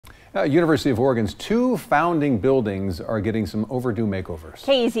University of Oregon's two founding buildings are getting some overdue makeovers.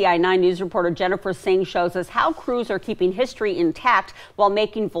 KEZI 9 News reporter Jennifer Singh shows us how crews are keeping history intact while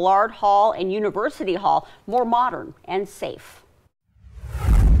making Villard Hall and University Hall more modern and safe.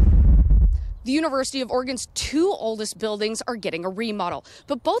 The University of Oregon's two oldest buildings are getting a remodel,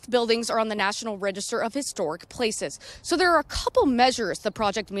 but both buildings are on the National Register of Historic Places. So there are a couple measures the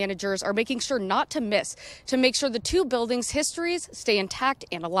project managers are making sure not to miss to make sure the two buildings' histories stay intact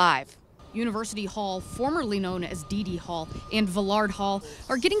and alive. University Hall, formerly known as Deedy Hall, and Villard Hall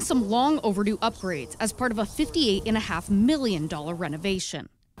are getting some long overdue upgrades as part of a $58.5 million renovation.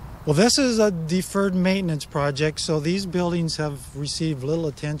 Well, this is a deferred maintenance project, so these buildings have received little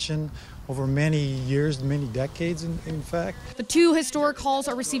attention over many years, many decades, in fact. The two historic halls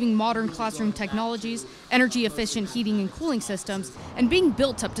are receiving modern classroom technologies, energy-efficient heating and cooling systems, and being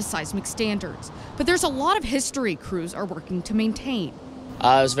built up to seismic standards. But there's a lot of history crews are working to maintain.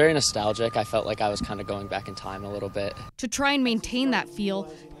 It was very nostalgic. I felt like I was kind of going back in time a little bit. To try and maintain that feel,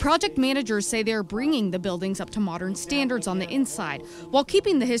 project managers say they're bringing the buildings up to modern standards on the inside while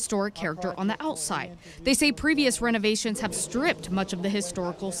keeping the historic character on the outside. They say previous renovations have stripped much of the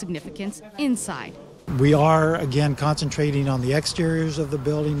historical significance inside. We are, again, concentrating on the exteriors of the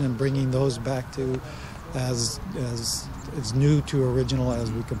building and bringing those back to as new to original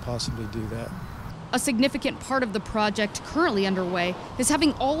as we can possibly do that. A significant part of the project currently underway is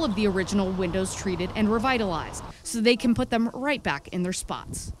having all of the original windows treated and revitalized so they can put them right back in their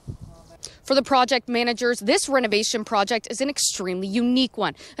spots. For the project managers, this renovation project is an extremely unique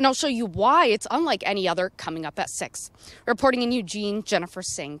one, and I'll show you why it's unlike any other coming up at 6. Reporting in Eugene, Jennifer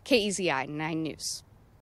Singh, KEZI 9 News.